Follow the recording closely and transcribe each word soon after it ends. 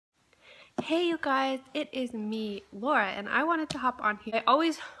Hey you guys, it is me, Laura, and I wanted to hop on here. I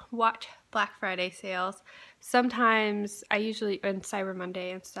always watch Black Friday sales. Sometimes and Cyber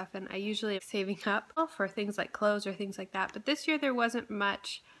Monday and stuff, and I usually am saving up for things like clothes or things like that. But this year there wasn't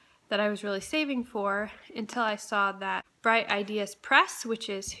much that I was really saving for until I saw that Bright Ideas Press, which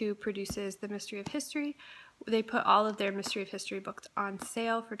is who produces the Mystery of History, they put all of their Mystery of History books on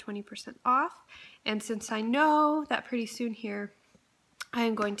sale for 20% off. And since I know that pretty soon here I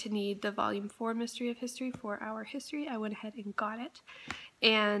am going to need the Volume 4 Mystery of History for our history, I went ahead and got it.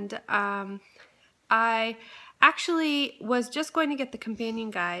 And I actually was just going to get the companion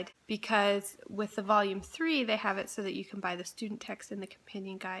guide because with the Volume 3 they have it so that you can buy the student text and the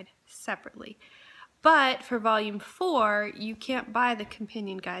companion guide separately. But for Volume 4 you can't buy the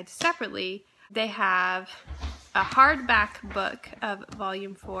companion guide separately. They have a hardback book of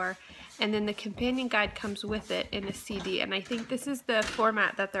Volume 4, and then the companion guide comes with it in a CD, and I think this is the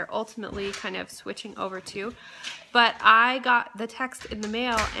format that they're ultimately kind of switching over to. But I got the text in the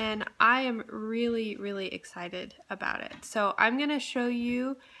mail and I am really excited about it. So I'm going to show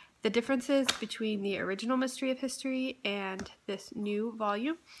you the differences between the original Mystery of History and this new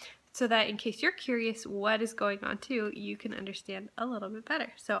volume, so that in case you're curious what is going on too, you can understand a little bit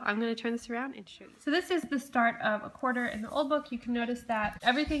better. So I'm going to turn this around and show you. So this is the start of a quarter in the old book. You can notice that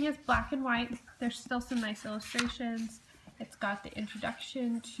everything is black and white. There's still some nice illustrations. It's got the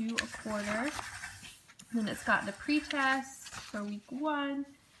introduction to a quarter. Then it's got the pretest for week 1,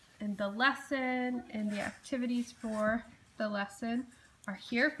 and the lesson and the activities for the lesson are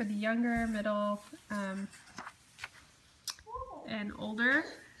here for the younger, middle, and older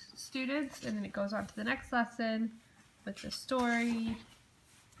students. And then it goes on to the next lesson with the story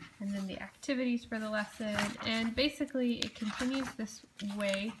and then the activities for the lesson, and basically it continues this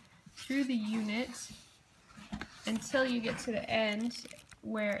way through the unit until you get to the end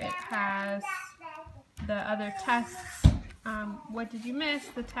where it has the other tests, what did you miss,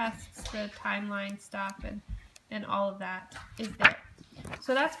 the tests, the timeline stuff, and all of that is there.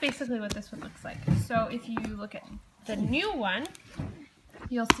 So that's basically what this one looks like. So if you look at the new one,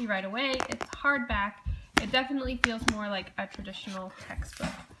 you'll see right away it's hardback. It definitely feels more like a traditional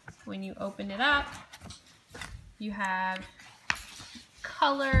textbook. When you open it up, you have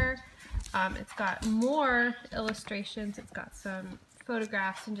color. It's got more illustrations. It's got some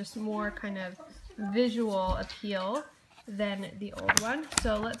photographs and just more kind of visual appeal than the old one.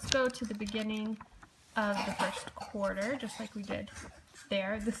 So let's go to the beginning of the first quarter, just like we did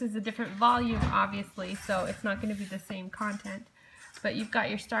there. This is a different volume, obviously, so it's not going to be the same content. But you've got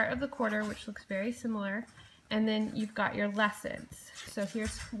your start of the quarter, which looks very similar, and then you've got your lessons. So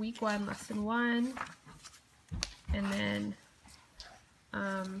here's week 1, lesson 1, and then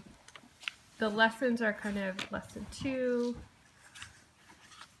the lessons are kind of lesson 2.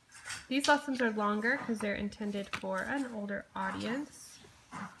 These lessons are longer because they're intended for an older audience.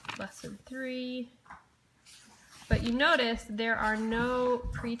 Lesson 3. But you notice there are no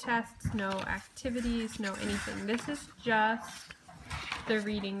pretests, no activities, no anything. This is just the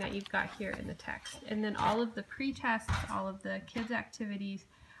reading that you've got here in the text. And then all of the pretests, all of the kids' activities,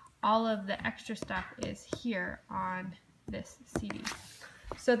 all of the extra stuff is here on this CD.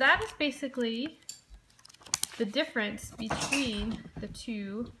 So that is basically the difference between the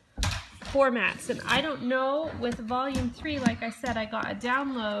two formats. And I don't know, with Volume 3, like I said, I got a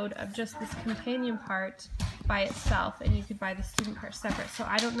download of just this companion part by itself, and you could buy the student part separate. So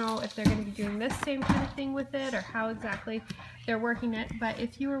I don't know if they're going to be doing this same kind of thing with it or how exactly they're working it. But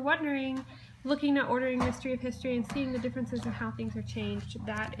if you were wondering, looking at ordering Mystery of History and seeing the differences in how things are changed,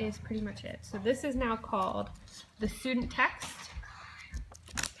 that is pretty much it. So this is now called the student text,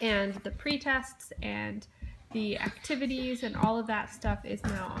 and the pretests and the activities and all of that stuff is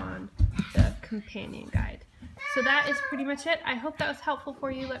now on the companion guide. So that is pretty much it. I hope that was helpful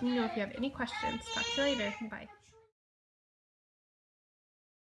for you. Let me know if you have any questions. Talk to you later. Bye.